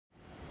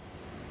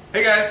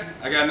Hey guys,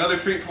 I got another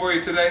treat for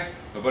you today.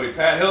 My buddy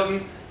Pat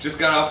Hilton just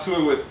got off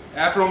tour with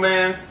Afro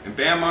Man and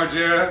Bam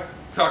Margera,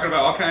 talking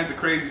about all kinds of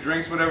crazy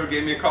drinks, whatever.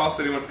 Gave me a call,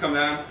 said he wants to come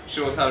down,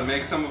 show us how to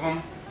make some of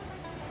them.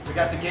 We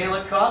got the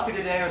Gaelic Coffee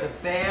today, or the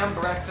Bam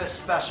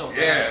Breakfast Special. Guys.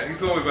 Yeah, he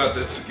told me about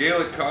this, the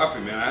Gaelic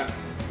Coffee, man. I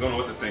don't know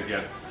what to think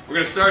yet. We're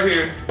going to start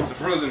here. It's a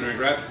frozen drink,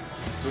 right?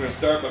 So we're going to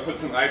start by putting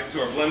some ice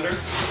into our blender.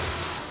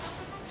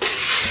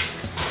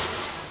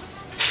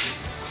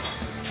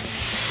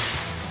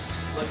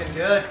 Looking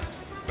good.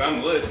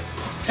 Found the lid.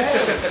 Hey.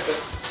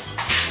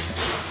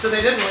 So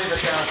they didn't leave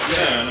it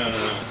down. No.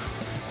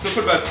 So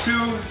put about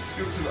 2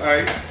 scoops of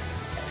ice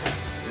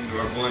into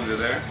our blender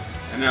there.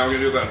 And now we're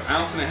going to do about 1.5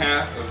 ounces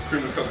of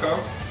Creme de Cacao.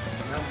 Yep.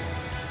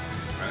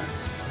 Right?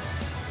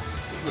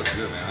 This looks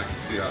good, man. I can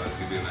see how this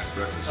could be a nice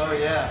breakfast. Oh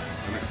yeah.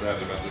 I'm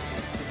excited about this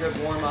one. It's a good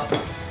warm up.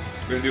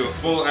 We're going to do a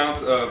full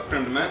ounce of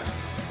Creme de Menthe.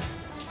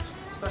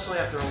 Especially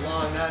after a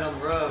long night on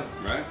the road.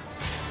 Right?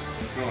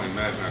 I can only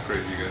imagine how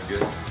crazy you guys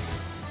get.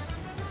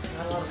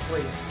 Not a lot of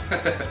sleep.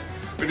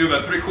 We're going to do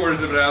about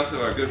 3/4 of an ounce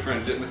of our good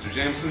friend Mr.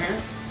 Jameson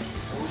here.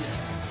 Oh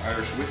yeah.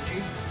 Irish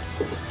Whiskey.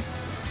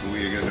 We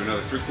are going to do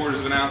another 3/4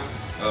 of an ounce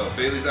of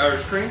Bailey's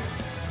Irish Cream.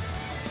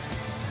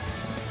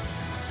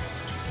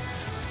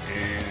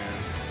 And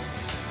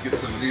let's get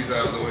some of these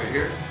out of the way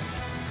here.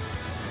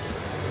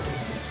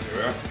 There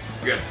we are.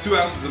 We got 2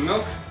 ounces of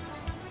milk.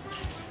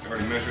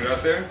 Already measured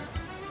out there.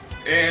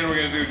 And we're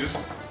going to do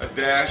just a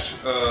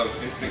dash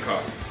of instant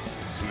coffee.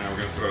 So now we're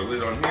going to put our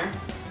lid on here.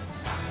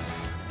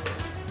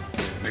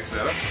 Mix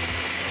that up.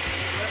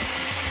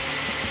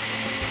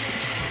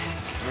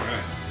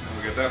 Alright, now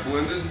we got that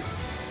blended.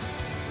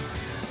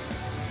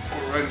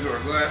 Pour it right into our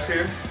glass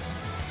here.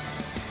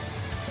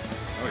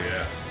 Oh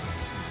yeah.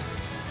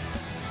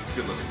 It's a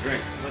good looking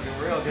drink. Looking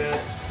real good.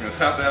 We're going to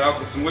top that off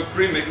with some whipped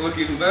cream, make it look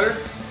even better.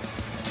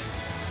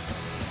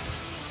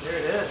 There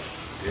it is.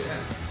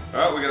 Yeah.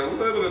 Alright, we got a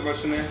little bit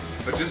much in there.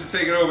 But just to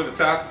take it over the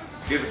top,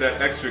 give it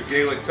that extra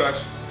Gaelic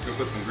touch, we'll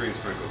put some green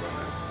sprinkles on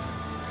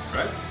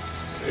there. Right?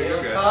 There you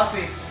go, guys.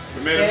 Coffee.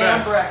 We made a Bam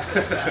mess.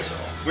 Breakfast Special.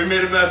 We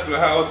made a mess, but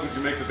how else would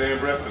you make the damn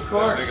breakfast Of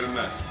course. without making a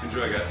mess?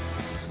 Enjoy, guys.